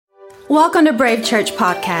Welcome to Brave Church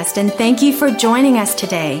Podcast, and thank you for joining us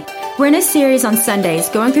today. We're in a series on Sundays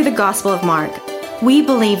going through the Gospel of Mark. We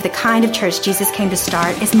believe the kind of church Jesus came to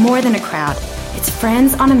start is more than a crowd. It's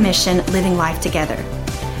friends on a mission living life together.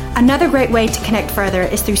 Another great way to connect further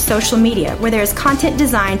is through social media, where there is content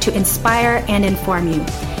designed to inspire and inform you.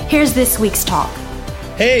 Here's this week's talk.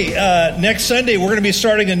 Hey, next Sunday we're going to be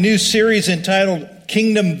starting a new series entitled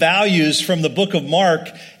Kingdom Values from the book of Mark.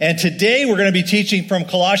 And today we're going to be teaching from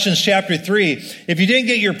Colossians chapter 3. If you didn't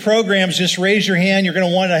get your programs, just raise your hand. You're going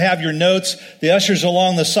to want to have your notes. The ushers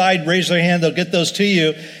along the side, raise their hand. They'll get those to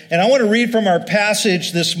you. And I want to read from our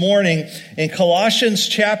passage this morning in Colossians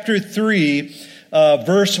chapter 3,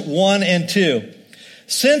 verse 1 and 2.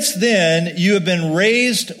 Since then, you have been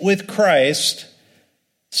raised with Christ.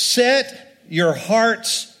 Set your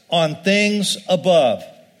hearts on things above,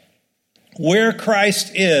 where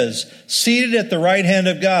Christ is, seated at the right hand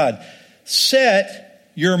of God. Set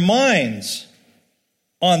your minds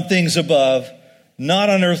on things above, not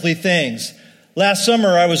on earthly things. Last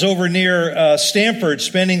summer, I was over near Stanford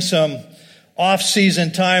spending some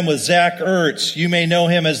off-season time with Zach Ertz. You may know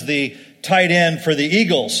him as the tight end for the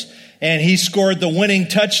Eagles, and he scored the winning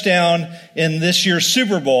touchdown in this year's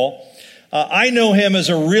Super Bowl. I know him as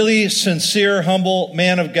a really sincere, humble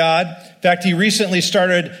man of God. In fact, he recently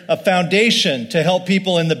started a foundation to help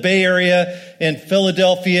people in the Bay Area, in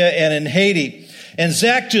Philadelphia, and in Haiti. And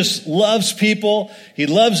Zach just loves people. He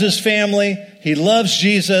loves his family. He loves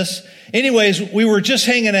Jesus. Anyways, we were just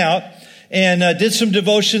hanging out and did some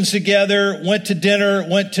devotions together, went to dinner,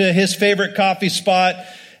 went to his favorite coffee spot,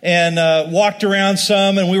 and walked around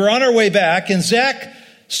some. And we were on our way back, and Zach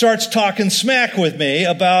starts talking smack with me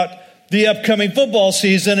about the upcoming football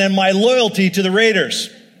season and my loyalty to the Raiders.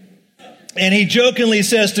 And he jokingly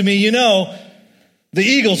says to me, you know, the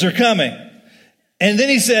Eagles are coming. And then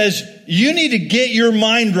he says, you need to get your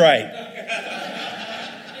mind right.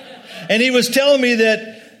 And he was telling me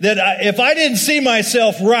that if I didn't see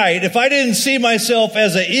myself right, if I didn't see myself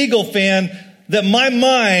as an Eagle fan, that my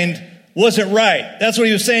mind wasn't right. That's what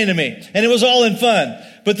he was saying to me. And it was all in fun.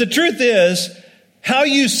 But the truth is, how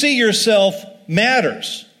you see yourself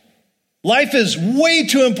matters. Life is way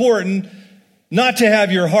too important not to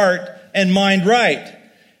have your heart and mind right.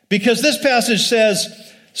 Because this passage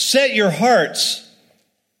says, set your hearts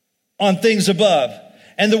on things above.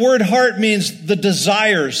 And the word heart means the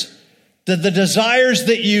desires, the desires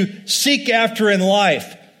that you seek after in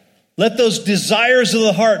life. Let those desires of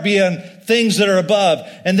the heart be on things that are above.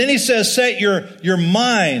 And then he says, set your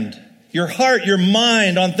mind, your heart, your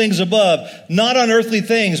mind on things above, not on earthly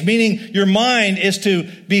things, meaning your mind is to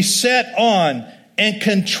be set on and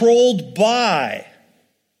controlled by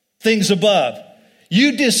things above.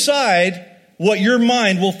 You decide what your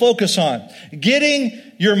mind will focus on. Getting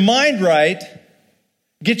your mind right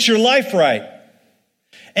gets your life right,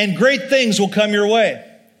 and great things will come your way.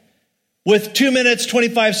 With 2 minutes,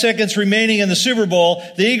 25 seconds remaining in the Super Bowl,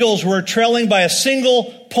 the Eagles were trailing by a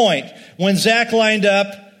single point when Zach lined up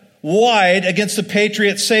wide against the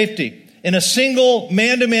Patriots' safety. In a single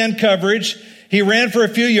man-to-man coverage, he ran for a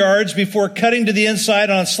few yards before cutting to the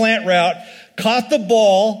inside on a slant route, caught the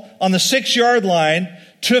ball on the 6-yard line,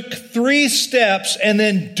 took 3 steps, and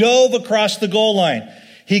then dove across the goal line.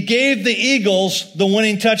 He gave the Eagles the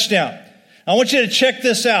winning touchdown. I want you to check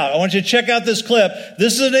this out. I want you to check out this clip.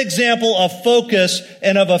 This is an example of focus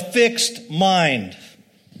and of a fixed mind.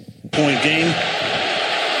 Point game.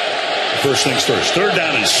 First things first. 3rd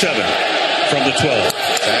down and 7 from the 12.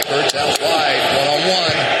 Zach Ertz out wide,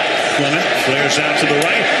 one-on-one. Clement flares out to the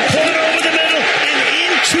right. Caught over the middle and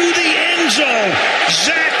into the end zone.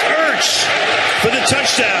 Zach Ertz for the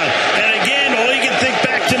touchdown. And again, all you can think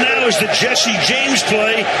back to now is the Jesse James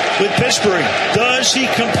play with Pittsburgh. Does he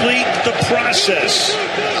complete the process?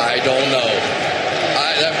 I don't know.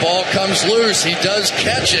 That ball comes loose. He does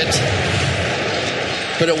catch it.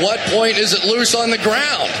 But at what point is it loose on the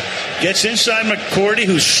ground? Gets inside McCourty,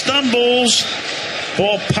 who stumbles.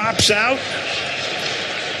 Ball pops out.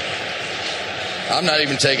 I'm not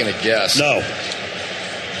even taking a guess. No.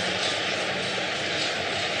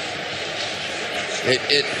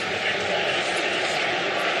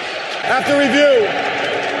 After review,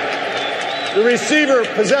 the receiver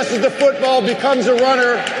possesses the football, becomes a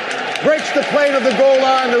runner, breaks the plane of the goal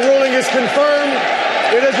line. The ruling is confirmed.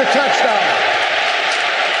 It is a touchdown.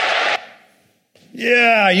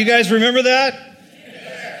 Yeah, you guys remember that?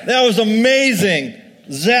 That was amazing.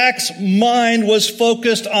 Zach's mind was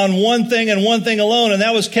focused on one thing and one thing alone, and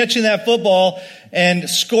that was catching that football and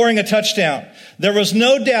scoring a touchdown. There was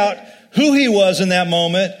no doubt who he was in that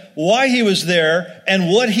moment, why he was there,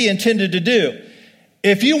 and what he intended to do.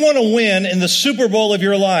 If you want to win in the Super Bowl of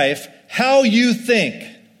your life, how you think,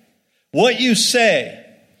 what you say,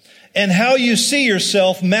 and how you see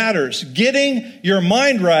yourself matters. Getting your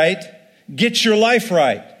mind right gets your life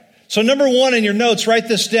right. So number one in your notes, write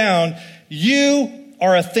this down. You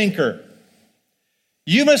are a thinker.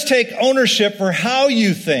 You must take ownership for how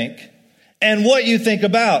you think and what you think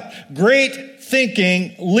about. Great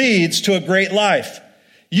thinking leads to a great life.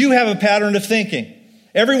 You have a pattern of thinking.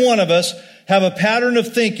 Every one of us have a pattern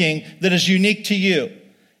of thinking that is unique to you.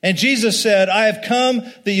 And Jesus said, I have come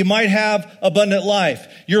that you might have abundant life.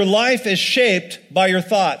 Your life is shaped by your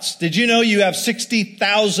thoughts. Did you know you have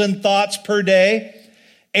 60,000 thoughts per day?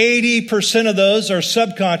 80% of those are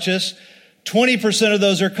subconscious. 20% of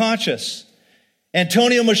those are conscious.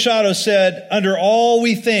 Antonio Machado said, under all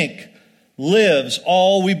we think lives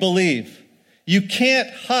all we believe. You can't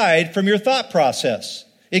hide from your thought process.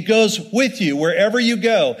 It goes with you wherever you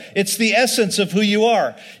go. It's the essence of who you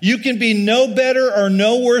are. You can be no better or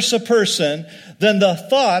no worse a person than the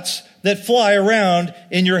thoughts that fly around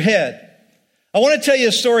in your head. I want to tell you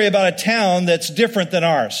a story about a town that's different than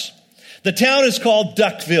ours. The town is called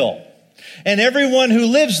Duckville, and everyone who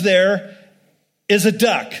lives there is a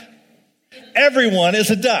duck. Everyone is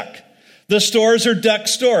a duck. The stores are duck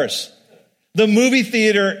stores. The movie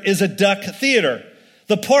theater is a duck theater.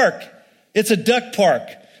 The park, it's a duck park.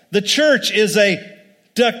 The church is a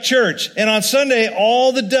duck church. And on Sunday,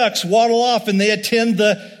 all the ducks waddle off and they attend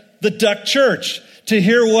the duck church to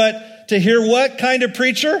hear what kind of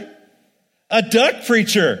preacher? A duck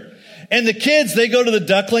preacher. And the kids, they go to the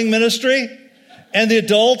duckling ministry. And the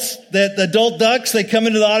adults, the adult ducks, they come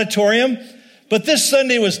into the auditorium. But this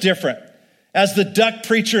Sunday was different. As the duck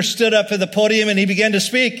preacher stood up at the podium and he began to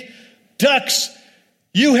speak, ducks,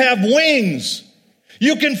 you have wings.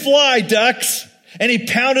 You can fly, ducks. And he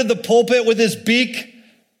pounded the pulpit with his beak.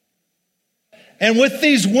 And with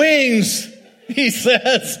these wings, he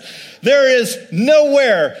says, there is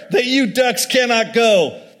nowhere that you ducks cannot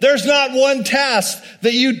go. There's not one task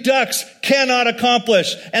that you ducks cannot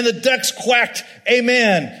accomplish. And the ducks quacked,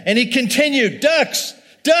 amen. And he continued, ducks,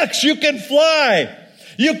 you can fly.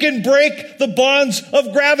 You can break the bonds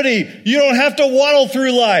of gravity. You don't have to waddle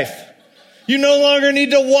through life. You no longer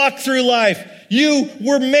need to walk through life. You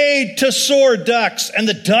were made to soar, ducks. And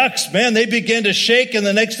the ducks, man, they began to shake. And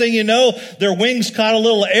the next thing you know, their wings caught a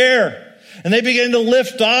little air. And they began to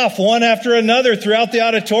lift off one after another throughout the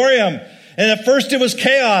auditorium. And at first it was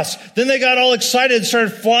chaos. Then they got all excited and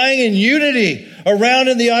started flying in unity around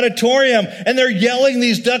in the auditorium. And they're yelling,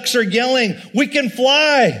 these ducks are yelling, we can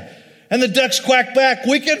fly. And the ducks quacked back,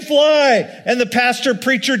 we can fly. And the pastor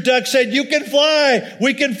preacher duck said, you can fly,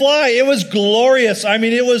 we can fly. It was glorious. I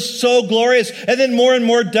mean, it was so glorious. And then more and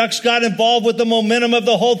more ducks got involved with the momentum of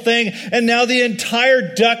the whole thing. And now the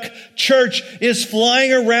entire duck church is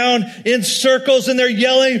flying around in circles and they're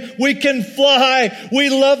yelling, we can fly. We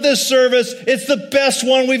love this service. It's the best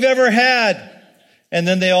one we've ever had. And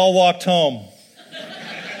then they all walked home.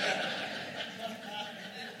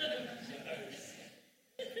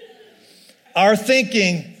 Our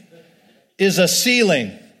thinking is a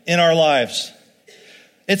ceiling in our lives.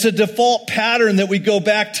 It's a default pattern that we go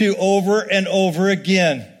back to over and over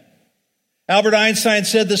again. Albert Einstein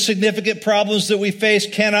said the significant problems that we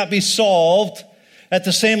face cannot be solved at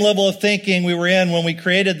the same level of thinking we were in when we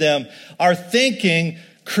created them. Our thinking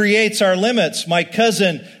creates our limits. My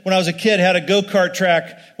cousin, when I was a kid, had a go-kart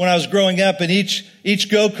track when I was growing up, and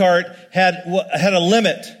each go-kart had a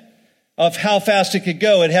limit of how fast it could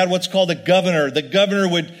go. It had what's called a governor. The governor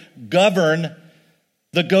would govern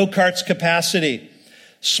the go-kart's capacity.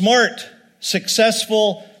 Smart,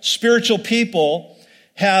 successful, spiritual people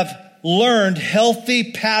have learned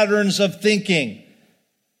healthy patterns of thinking,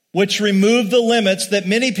 which remove the limits that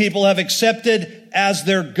many people have accepted as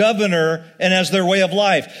their governor and as their way of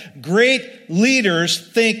life. Great leaders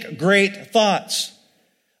think great thoughts.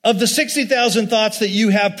 Of the 60,000 thoughts that you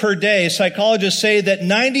have per day, psychologists say that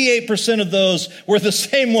 98% of those were the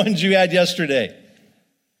same ones you had yesterday.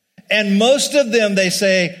 And most of them, they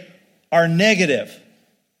say, are negative.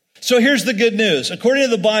 So here's the good news. According to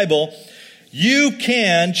the Bible, you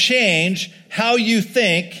can change how you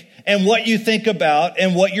think and what you think about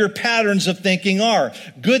and what your patterns of thinking are.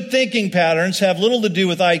 Good thinking patterns have little to do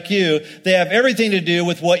with IQ. They have everything to do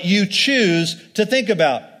with what you choose to think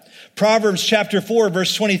about. Proverbs chapter 4,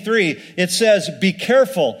 verse 23, it says, be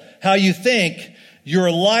careful how you think. Your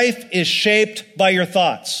life is shaped by your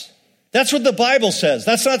thoughts. That's what the Bible says.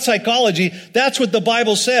 That's not psychology. That's what the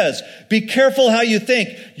Bible says. Be careful how you think.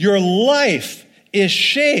 Your life is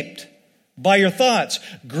shaped by your thoughts.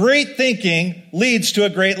 Great thinking leads to a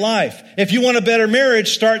great life. If you want a better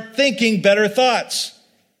marriage, start thinking better thoughts.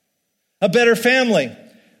 A better family.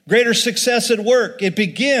 Greater success at work. It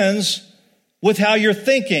begins with how you're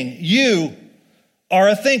thinking. You are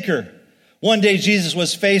a thinker. One day Jesus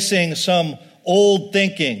was facing some old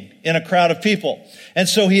thinking in a crowd of people. And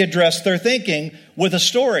so he addressed their thinking with a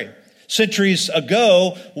story. Centuries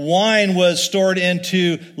ago, wine was stored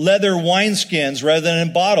into leather wineskins rather than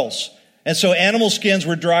in bottles. And so animal skins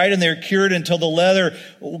were dried and they were cured until the leather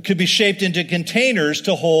could be shaped into containers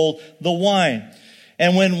to hold the wine.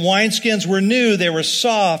 And when wineskins were new, they were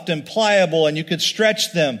soft and pliable and you could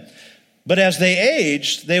stretch them. But as they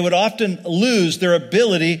aged, they would often lose their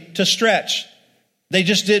ability to stretch. They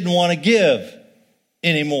just didn't want to give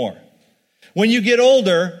anymore. When you get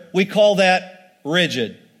older, we call that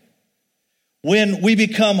rigid. When we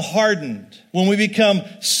become hardened, when we become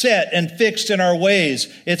set and fixed in our ways,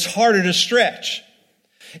 it's harder to stretch.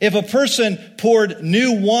 If a person poured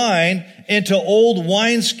new wine into old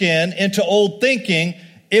wineskin, into old thinking,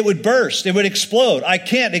 it would burst, it would explode. I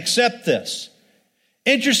can't accept this.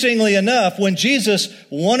 Interestingly enough, when Jesus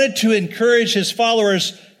wanted to encourage his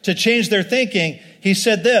followers to change their thinking, he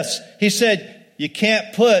said this. He said, you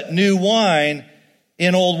can't put new wine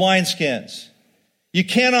in old wineskins. You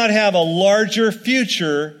cannot have a larger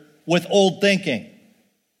future with old thinking.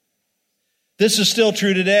 This is still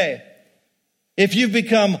true today. If you've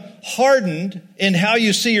become hardened in how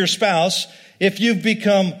you see your spouse, if you've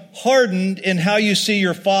become hardened in how you see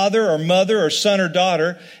your father or mother or son or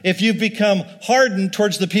daughter, if you've become hardened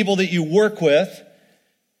towards the people that you work with,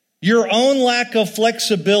 your own lack of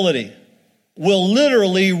flexibility will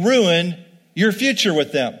literally ruin your future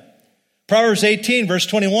with them. Proverbs 18, verse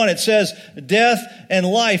 21, it says, death and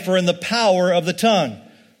life are in the power of the tongue.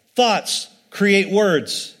 Thoughts create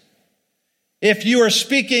words. If you are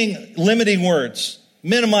speaking limiting words,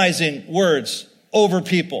 minimizing words over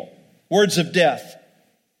people, words of death,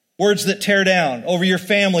 words that tear down over your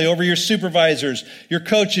family, over your supervisors, your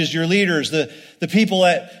coaches, your leaders, the people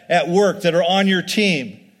at work that are on your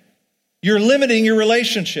team, you're limiting your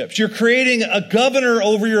relationships. You're creating a governor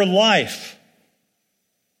over your life.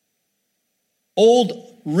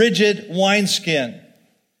 Old, rigid wineskin.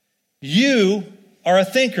 You are a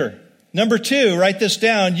thinker. Number 2, write this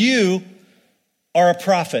down. You are a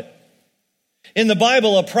prophet. In the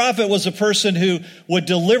Bible, a prophet was a person who would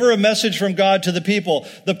deliver a message from God to the people.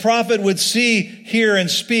 The prophet would see, hear, and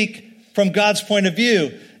speak from God's point of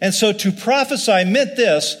view. And so to prophesy meant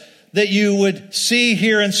this, that you would see,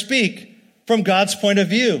 hear, and speak from God's point of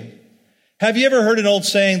view. Have you ever heard an old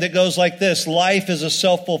saying that goes like this? Life is a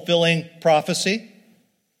self-fulfilling prophecy.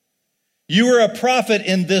 You are a prophet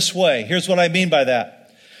in this way. Here's what I mean by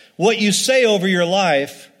that. What you say over your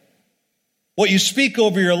life, what you speak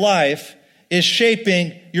over your life is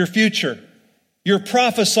shaping your future. You're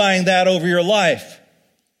prophesying that over your life.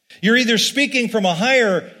 You're either speaking from a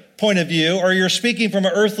higher point of view or you're speaking from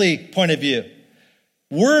an earthly point of view.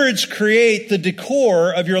 Words create the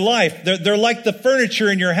decor of your life. They're like the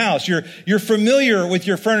furniture in your house. You're familiar with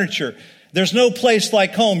your furniture. There's no place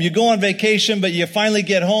like home. You go on vacation, but you finally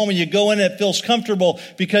get home and you go in and it feels comfortable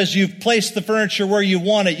because you've placed the furniture where you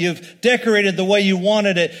want it. You've decorated the way you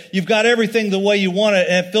wanted it. You've got everything the way you want it,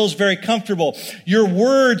 and it feels very comfortable. Your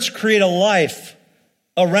words create a life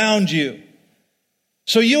around you.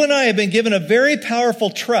 So you and I have been given a very powerful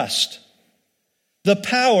trust. The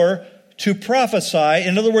power to prophesy,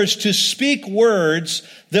 in other words, to speak words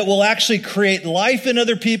that will actually create life in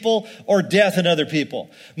other people or death in other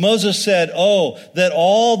people. Moses said, oh, that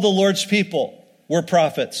all the Lord's people were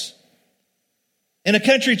prophets. In a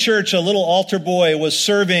country church, a little altar boy was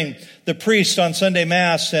serving the priest on Sunday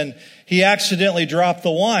Mass, and he accidentally dropped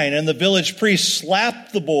the wine, and the village priest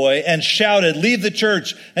slapped the boy and shouted, leave the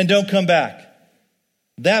church and don't come back.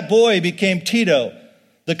 That boy became Tito,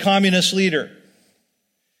 the communist leader.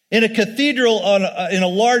 In a cathedral in a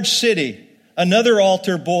large city, another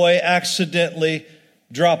altar boy accidentally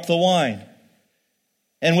dropped the wine.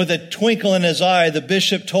 And with a twinkle in his eye, the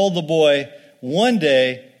bishop told the boy, one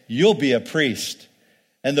day you'll be a priest.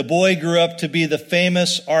 And the boy grew up to be the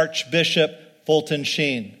famous Archbishop Fulton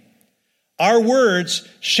Sheen. Our words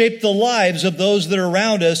shape the lives of those that are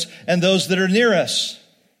around us and those that are near us.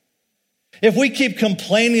 If we keep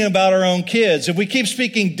complaining about our own kids, if we keep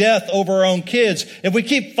speaking death over our own kids, if we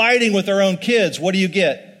keep fighting with our own kids, what do you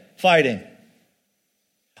get? Fighting.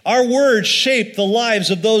 Our words shape the lives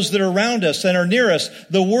of those that are around us and are near us.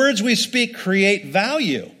 The words we speak create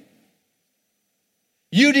value.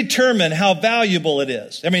 You determine how valuable it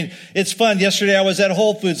is. I mean, it's fun. Yesterday I was at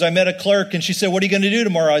Whole Foods. I met a clerk and she said, what are you going to do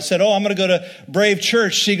tomorrow? I said, I'm going to go to Brave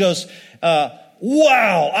Church. She goes,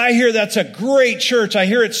 wow, I hear that's a great church. I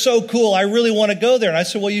hear it's so cool. I really want to go there. And I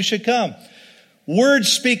said, well, you should come.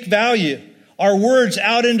 Words speak value. our words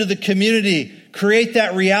out into the community create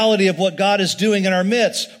that reality of what God is doing in our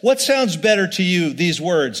midst. What sounds better to you, these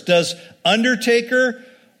words? Does undertaker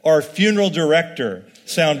or funeral director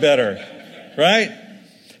sound better? Right?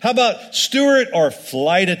 How about steward or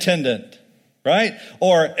flight attendant? Right?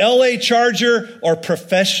 Or LA Charger or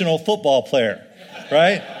professional football player?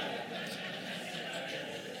 Right?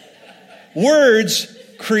 Words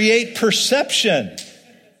create perception.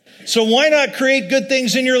 So why not create good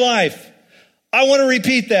things in your life? I want to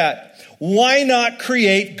repeat that. Why not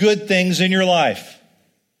create good things in your life?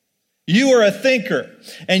 You are a thinker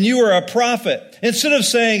and you are a prophet. Instead of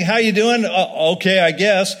saying, how you doing? Okay, I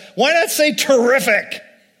guess. Why not say terrific?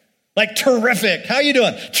 Like terrific. How you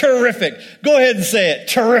doing? Terrific. Go ahead and say it.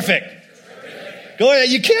 Terrific. Go ahead.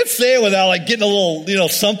 You can't say it without like getting a little,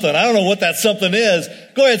 something. I don't know what that something is.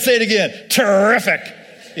 Go ahead, say it again. Terrific.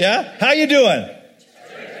 Yeah? How you doing?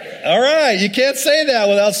 All right. You can't say that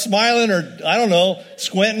without smiling or,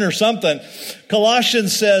 squinting or something.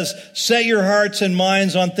 Colossians says, set your hearts and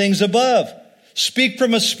minds on things above. Speak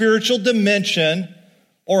from a spiritual dimension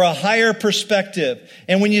or a higher perspective.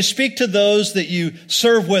 And when you speak to those that you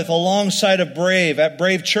serve with alongside of Brave, at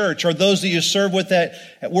Brave Church, or those that you serve with at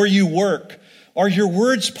where you work, are your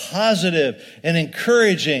words positive and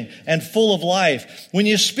encouraging and full of life? When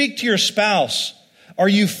you speak to your spouse, are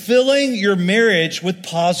you filling your marriage with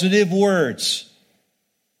positive words?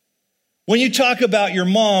 When you talk about your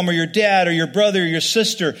mom or your dad or your brother or your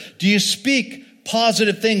sister, do you speak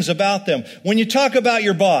positive things about them? When you talk about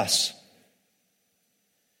your boss,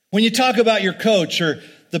 when you talk about your coach or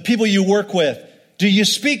the people you work with, do you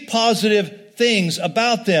speak positive things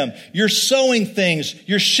about them? You're sowing things,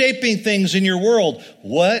 you're shaping things in your world.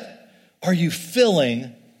 What are you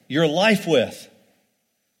filling your life with?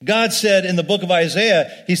 God said in the book of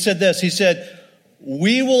Isaiah, he said this, he said,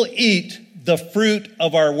 we will eat the fruit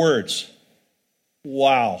of our words.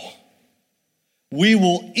 Wow. We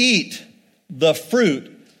will eat the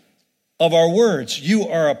fruit of our words. You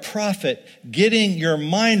are a prophet. Getting your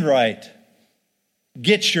mind right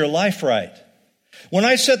gets your life right. When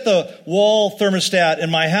I set the wall thermostat in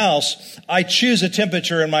my house, I choose a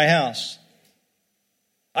temperature in my house.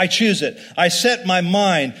 I choose it. I set my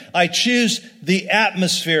mind. I choose the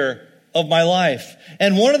atmosphere of my life.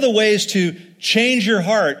 And one of the ways to change your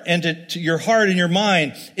heart and to your heart and your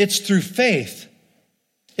mind, it's through faith.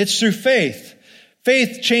 It's through faith.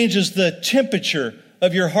 Faith changes the temperature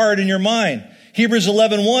of your heart and your mind. Hebrews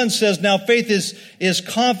 11:1 says, now faith is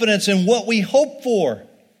confidence in what we hope for.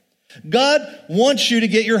 God wants you to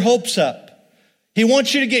get your hopes up. He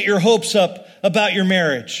wants you to get your hopes up about your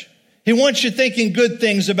marriage. He wants you thinking good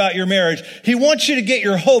things about your marriage. He wants you to get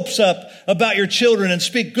your hopes up about your children and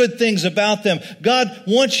speak good things about them. God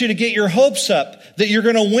wants you to get your hopes up that you're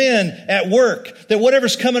going to win at work, that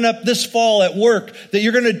whatever's coming up this fall at work, that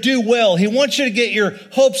you're going to do well. He wants you to get your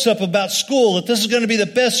hopes up about school, that this is going to be the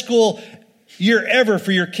best school year ever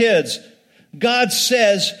for your kids. God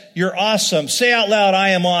says you're awesome. Say out loud, I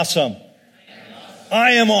am awesome.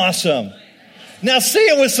 I am awesome. Now say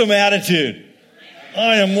it with some attitude.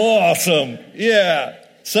 I am awesome. Yeah.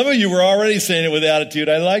 Some of you were already saying it with attitude.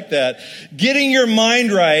 I like that. Getting your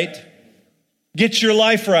mind right gets your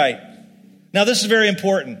life right. Now, this is very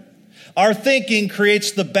important. Our thinking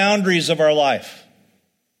creates the boundaries of our life.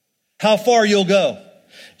 How far you'll go.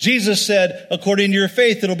 Jesus said, according to your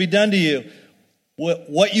faith, it'll be done to you.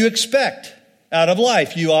 What you expect out of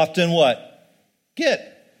life, you often what? Get.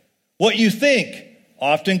 What you think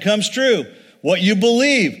often comes true. What you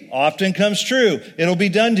believe often comes true. It'll be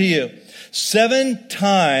done to you. 7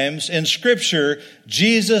 times in Scripture,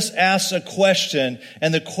 Jesus asks a question,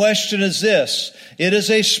 and the question is this. It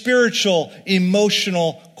is a spiritual,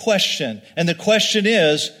 emotional question. And the question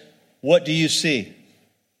is, what do you see?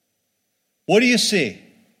 What do you see?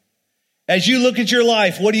 As you look at your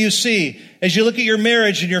life, what do you see? As you look at your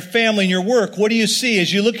marriage and your family and your work, what do you see?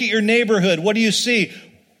 As you look at your neighborhood, what do you see?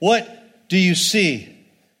 What do you see?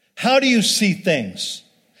 How do you see things?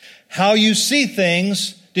 How you see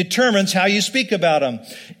things determines how you speak about them.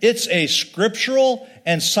 It's a scriptural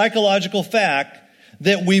and psychological fact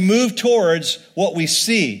that we move towards what we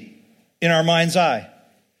see in our mind's eye.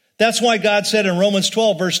 That's why God said in Romans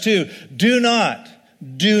 12, verse 2, do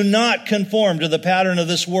not conform to the pattern of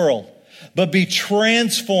this world, but be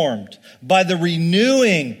transformed by the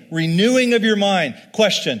renewing of your mind.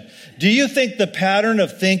 Question, do you think the pattern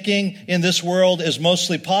of thinking in this world is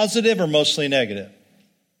mostly positive or mostly negative?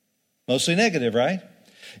 Mostly negative, right?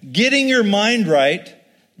 Getting your mind right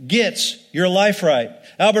gets your life right.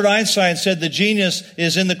 Albert Einstein said the genius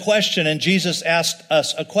is in the question, and Jesus asked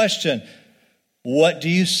us a question. What do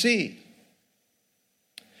you see?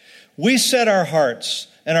 We set our hearts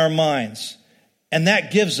and our minds, and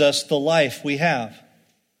that gives us the life we have.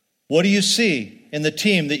 What do you see in the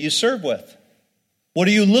team that you serve with? What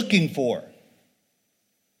are you looking for?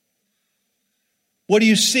 What do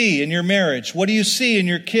you see in your marriage? What do you see in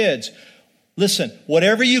your kids? Listen,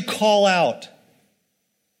 whatever you call out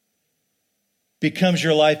becomes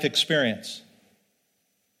your life experience.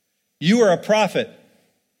 You are a prophet.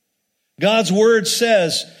 God's word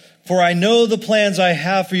says, "For I know the plans I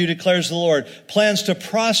have for you, declares the Lord. Plans to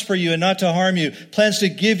prosper you and not to harm you. Plans to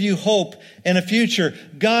give you hope and a future."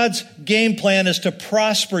 God's game plan is to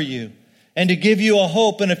prosper you and to give you a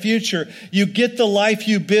hope and a future. You get the life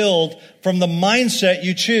you build from the mindset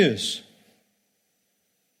you choose.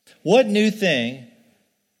 What new thing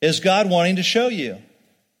is God wanting to show you?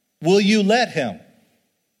 Will you let him?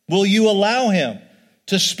 Will you allow him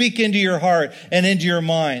to speak into your heart and into your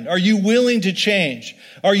mind? Are you willing to change?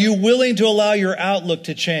 Are you willing to allow your outlook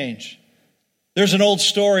to change? There's an old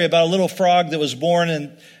story about a little frog that was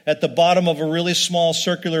born at the bottom of a really small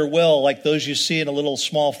circular well, like those you see in a little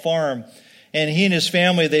small farm. And he and his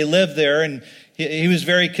family, they lived there, and he was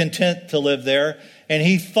very content to live there. And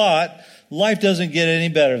he thought, life doesn't get any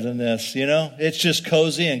better than this, you know? It's just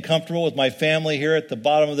cozy and comfortable with my family here at the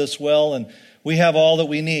bottom of this well, and we have all that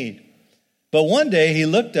we need. But one day he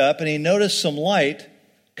looked up and he noticed some light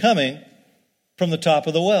coming from the top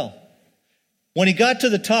of the well. When he got to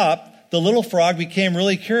the top, the little frog became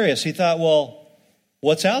really curious. He thought, well,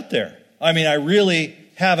 what's out there? I mean, I really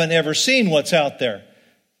haven't ever seen what's out there.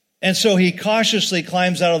 And so he cautiously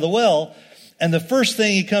climbs out of the well, and the first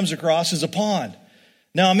thing he comes across is a pond.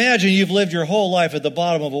 Now imagine you've lived your whole life at the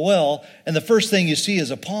bottom of a well, and the first thing you see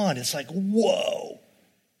is a pond. It's like, whoa.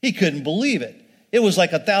 He couldn't believe it. It was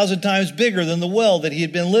like 1,000 times bigger than the well that he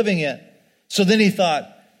had been living in. So then he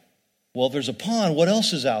thought, well, if there's a pond, what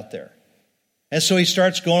else is out there? And so he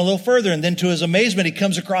starts going a little further, and then to his amazement, he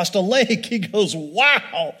comes across a lake. He goes,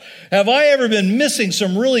 wow, have I ever been missing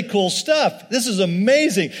some really cool stuff? This is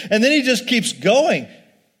amazing. And then he just keeps going.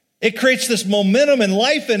 It creates this momentum and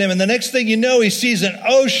life in him, and the next thing you know, he sees an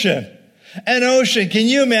ocean. An ocean. Can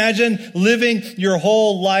you imagine living your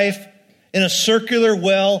whole life in a circular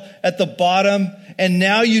well at the bottom, and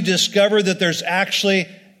now you discover that there's actually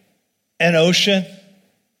an ocean?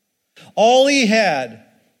 All he had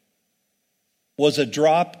was a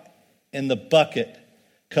drop in the bucket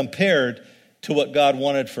compared to what God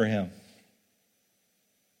wanted for him.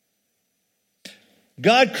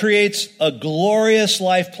 God creates a glorious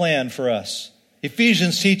life plan for us.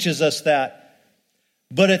 Ephesians teaches us that.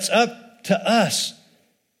 But it's up to us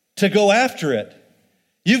to go after it.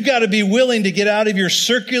 You've got to be willing to get out of your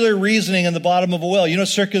circular reasoning in the bottom of a well. You know what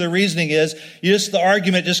circular reasoning is? The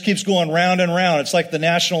argument just keeps going round and round. It's like the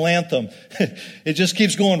national anthem. It just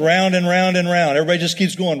keeps going round and round and round. Everybody just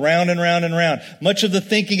keeps going round and round and round. Much of the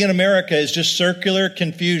thinking in America is just circular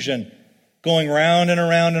confusion, going round and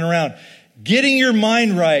around and around. Getting your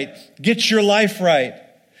mind right gets your life right.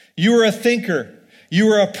 You are a thinker. You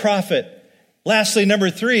are a prophet. Lastly,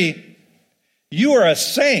 number 3, you are a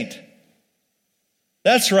saint.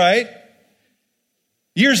 That's right.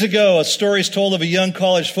 Years ago, a story is told of a young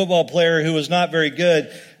college football player who was not very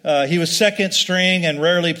good. He was second string and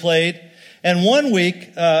rarely played. And one week,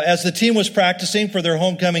 as the team was practicing for their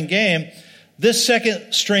homecoming game, this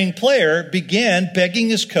second string player began begging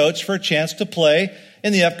his coach for a chance to play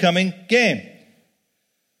in the upcoming game.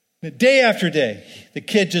 Day after day, the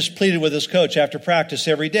kid just pleaded with his coach after practice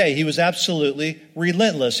every day. He was absolutely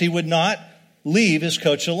relentless. He would not leave his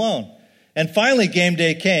coach alone. And finally, game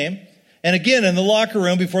day came. And again, in the locker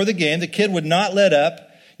room before the game, the kid would not let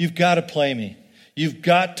up. You've got to play me. You've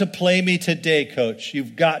got to play me today, coach.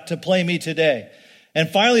 You've got to play me today. And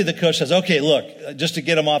finally, the coach says, okay, look, just to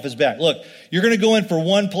get him off his back. Look, you're going to go in for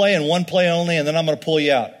one play and one play only, and then I'm going to pull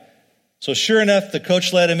you out. So sure enough, the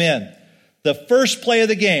coach let him in. The first play of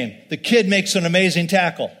the game, the kid makes an amazing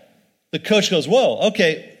tackle. The coach goes, whoa,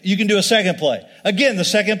 okay, you can do a second play. Again, the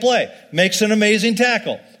second play, makes an amazing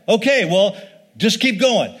tackle. Okay, well, just keep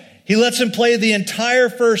going. He lets him play the entire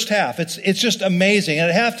first half. It's just amazing.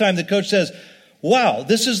 And at halftime, the coach says, wow,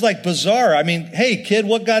 this is like bizarre. I mean, hey, kid,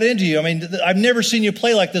 what got into you? I mean, I've never seen you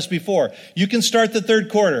play like this before. You can start the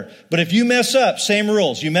third quarter. But if you mess up, same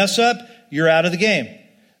rules. You mess up, you're out of the game.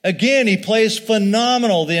 Again, he plays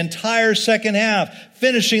phenomenal the entire second half,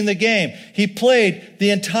 finishing the game. He played the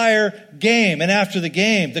entire game. And after the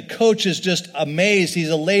game, the coach is just amazed. He's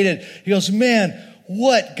elated. He goes, man,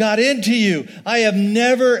 what got into you? I have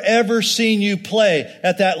never, ever seen you play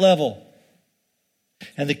at that level.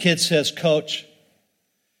 And the kid says, Coach,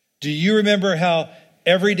 do you remember how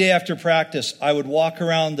every day after practice, I would walk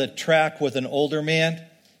around the track with an older man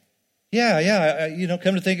Yeah,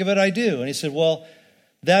 come to think of it, I do. And he said, well,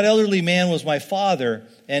 that elderly man was my father,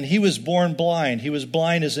 and he was born blind. He was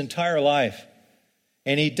blind his entire life.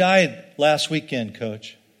 And he died last weekend,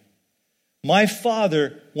 Coach. My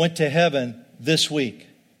father went to heaven this week.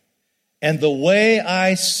 And the way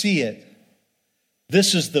I see it,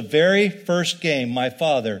 this is the very first game my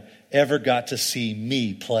father ever got to see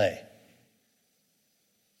me play.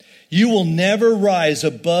 You will never rise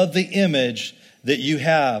above the image that you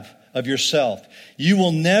have of yourself. You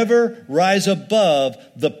will never rise above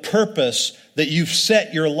the purpose that you've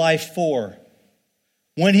set your life for.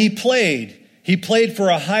 When he played for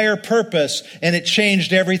a higher purpose, and it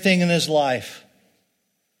changed everything in his life.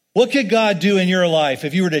 What could God do in your life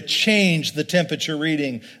if you were to change the temperature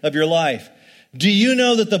reading of your life? Do you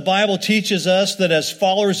know that the Bible teaches us that as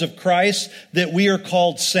followers of Christ, that we are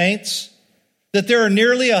called saints? That there are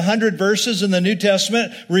nearly 100 verses in the New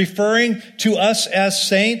Testament referring to us as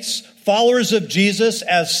saints, followers of Jesus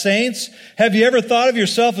as saints. Have you ever thought of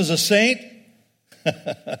yourself as a saint?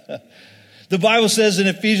 The Bible says in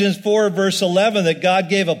Ephesians 4, verse 11, that God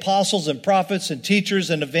gave apostles and prophets and teachers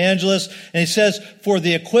and evangelists. And he says, for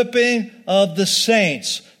the equipping of the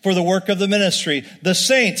saints, for the work of the ministry. The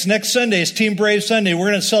saints, next Sunday is Team Brave Sunday. We're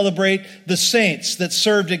going to celebrate the saints that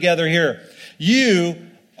serve together here. You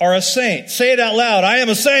are a saint. Say it out loud. I am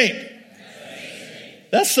a saint.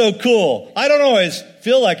 That's so cool. I don't always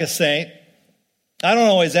feel like a saint. I don't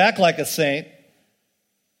always act like a saint.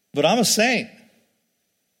 But I'm a saint.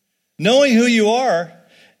 Knowing who you are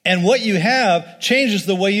and what you have changes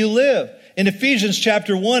the way you live. In Ephesians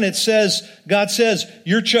chapter 1, it says, God says,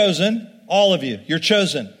 you're chosen, all of you, you're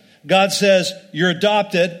chosen. God says, you're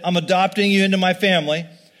adopted. I'm adopting you into my family.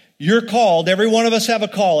 You're called. Every one of us have a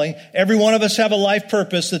calling. Every one of us have a life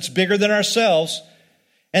purpose that's bigger than ourselves.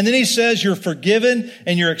 And then he says, you're forgiven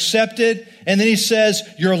and you're accepted. And then he says,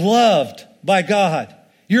 you're loved by God.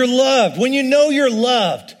 You're loved. When you know you're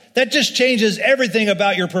loved, that just changes everything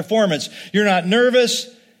about your performance. You're not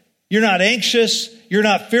nervous. You're not anxious. You're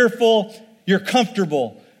not fearful. You're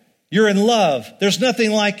comfortable. You're in love. There's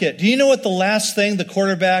nothing like it. Do you know what the last thing the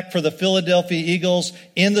quarterback for the Philadelphia Eagles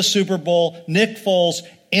in the Super Bowl, Nick Foles,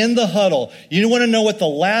 in the huddle, you want to know what the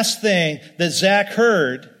last thing that Zach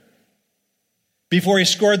heard before he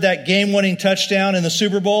scored that game-winning touchdown in the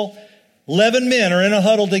Super Bowl? 11 men are in a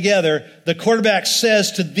huddle together. The quarterback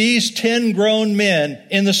says to these 10 grown men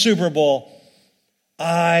in the Super Bowl,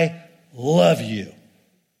 I love you.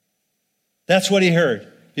 That's what he heard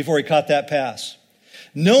before he caught that pass.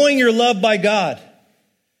 Knowing you're loved by God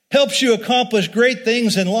helps you accomplish great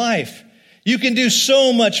things in life. You can do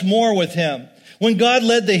so much more with him. When God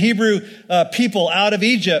led the Hebrew people out of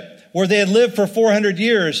Egypt, where they had lived for 400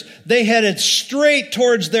 years, they headed straight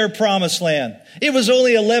towards their promised land. It was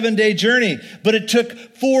only an 11-day journey, but it took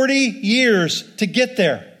 40 years to get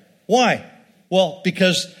there. Why? Well,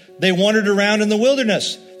 because they wandered around in the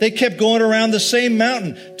wilderness. They kept going around the same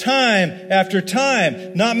mountain time after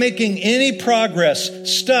time, not making any progress,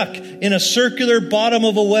 stuck in a circular bottom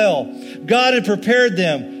of a well. God had prepared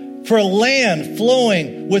them for a land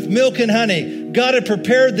flowing with milk and honey. God had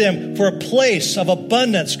prepared them for a place of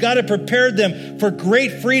abundance. God had prepared them for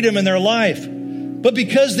great freedom in their life. But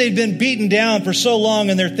because they'd been beaten down for so long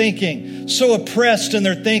in their thinking, so oppressed in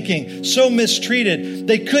their thinking, so mistreated,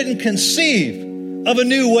 they couldn't conceive of a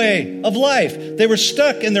new way of life. They were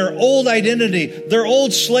stuck in their old identity, their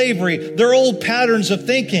old slavery, their old patterns of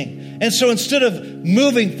thinking. And so instead of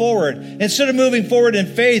moving forward in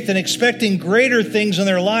faith and expecting greater things in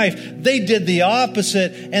their life, they did the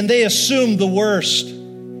opposite and they assumed the worst.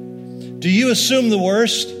 Do you assume the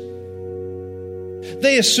worst?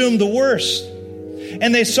 They assumed the worst.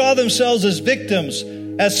 And they saw themselves as victims,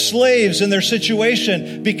 as slaves in their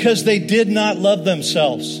situation because they did not love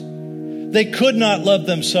themselves. They could not love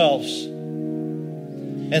themselves.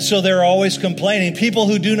 And so they're always complaining. People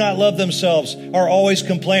who do not love themselves are always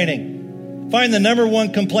complaining. Find the number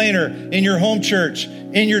one complainer in your home church,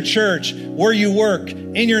 in your church, where you work,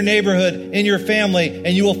 in your neighborhood, in your family,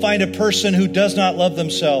 and you will find a person who does not love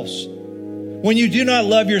themselves. When you do not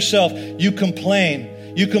love yourself, you complain.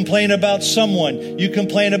 You complain about someone. You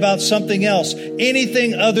complain about something else,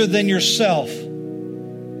 anything other than yourself.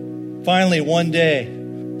 Finally, one day,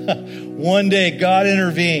 God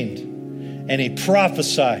intervened and he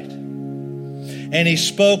prophesied and he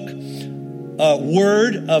spoke a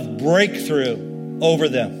word of breakthrough over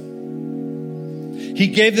them. He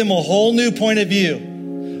gave them a whole new point of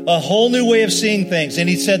view, a whole new way of seeing things. And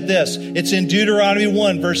he said this, it's in Deuteronomy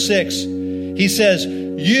 1, verse 6. He says,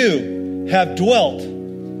 you have dwelt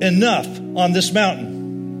enough on this mountain.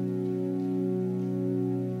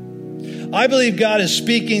 I believe God is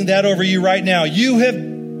speaking that over you right now. You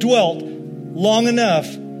have dwelt long enough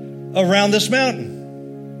around this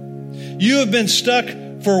mountain. You have been stuck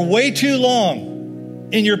for way too long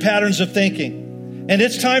in your patterns of thinking. And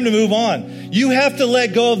it's time to move on. You have to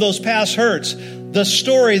let go of those past hurts. The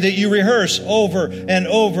story that you rehearse over and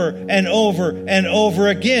over and over and over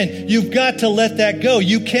again. You've got to let that go.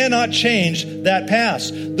 You cannot change that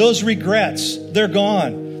past. Those regrets, they're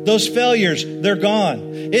gone. Those failures, they're gone.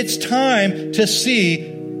 It's time to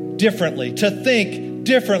see differently, to think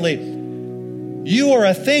differently. You are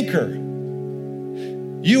a thinker.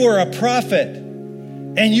 You are a prophet.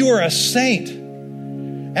 And you are a saint.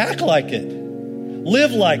 Act like it.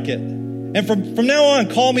 Live like it. And from now on,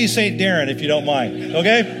 call me St. Darren if you don't mind,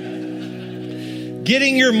 okay?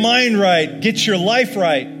 Getting your mind right, get your life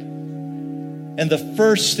right. And the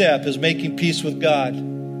first step is making peace with God.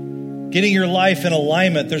 Getting your life in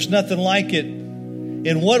alignment. There's nothing like it.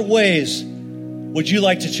 In what ways would you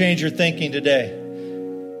like to change your thinking today?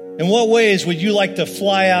 In what ways would you like to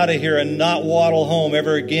fly out of here and not waddle home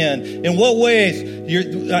ever again? In what ways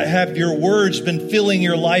have your words been filling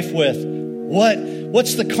your life with?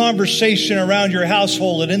 What's the conversation around your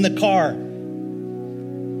household and in the car?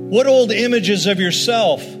 What old images of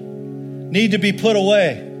yourself need to be put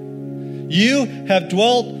away? You have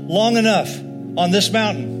dwelt long enough on this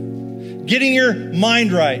mountain. Getting your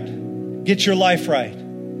mind right, get your life right.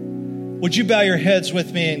 Would you bow your heads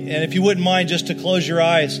with me? And if you wouldn't mind, just to close your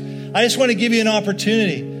eyes. I just want to give you an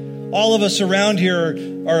opportunity. All of us around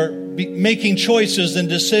here are making choices and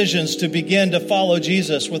decisions to begin to follow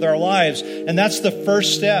Jesus with our lives. And that's the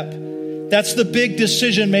first step. That's the big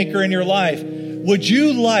decision maker in your life. Would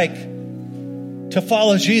you like to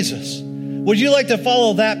follow Jesus? Would you like to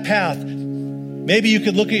follow that path? Maybe you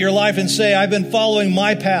could look at your life and say, I've been following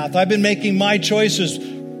my path. I've been making my choices.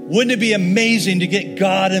 Wouldn't it be amazing to get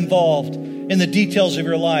God involved in the details of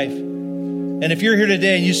your life? And if you're here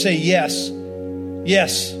today and you say, yes,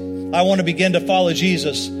 I want to begin to follow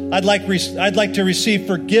Jesus. I'd like to receive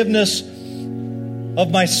forgiveness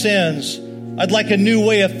of my sins. I'd like a new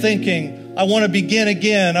way of thinking. I want to begin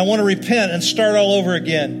again. I want to repent and start all over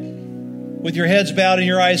again. With your heads bowed and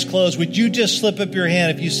your eyes closed, would you just slip up your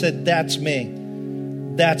hand if you said, that's me?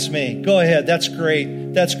 That's me. Go ahead. That's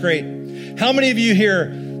great. That's great. How many of you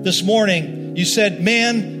here this morning, you said,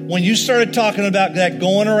 man, when you started talking about that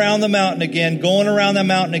going around the mountain again,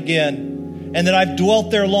 and that I've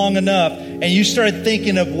dwelt there long enough, and you started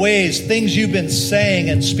thinking of ways, things you've been saying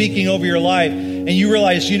and speaking over your life, and you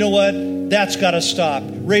realize, you know what? That's got to stop.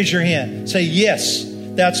 Raise your hand. Say, yes,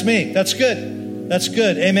 that's me. That's good. That's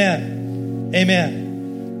good. Amen.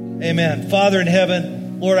 Amen. Amen. Father in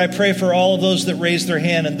heaven, Lord, I pray for all of those that raised their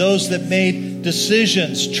hand and those that made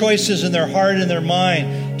decisions, choices in their heart and their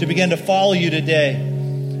mind to begin to follow you today.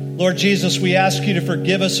 Lord Jesus, we ask you to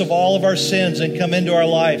forgive us of all of our sins and come into our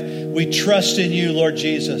life. We trust in you, Lord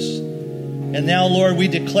Jesus. And now, Lord, we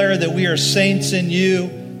declare that we are saints in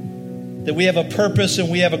you, that we have a purpose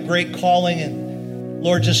and we have a great calling. And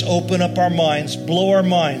Lord, just open up our minds, blow our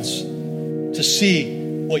minds to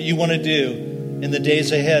see what you want to do in the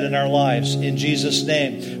days ahead in our lives. In Jesus'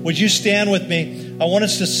 name. Would you stand with me? I want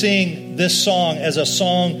us to sing this song as a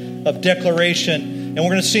song of declaration. And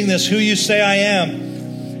we're going to sing this, Who You Say I Am.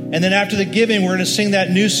 And then after the giving, we're going to sing that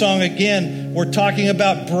new song again. We're talking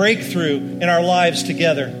about breakthrough in our lives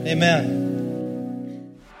together.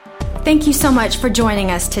 Amen. Thank you so much for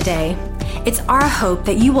joining us today. It's our hope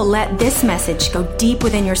that you will let this message go deep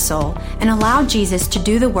within your soul and allow Jesus to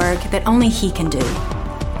do the work that only He can do.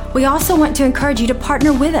 We also want to encourage you to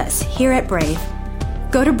partner with us here at Brave.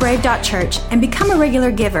 Go to brave.church and become a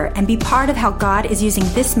regular giver and be part of how God is using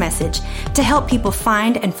this message to help people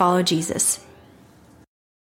find and follow Jesus.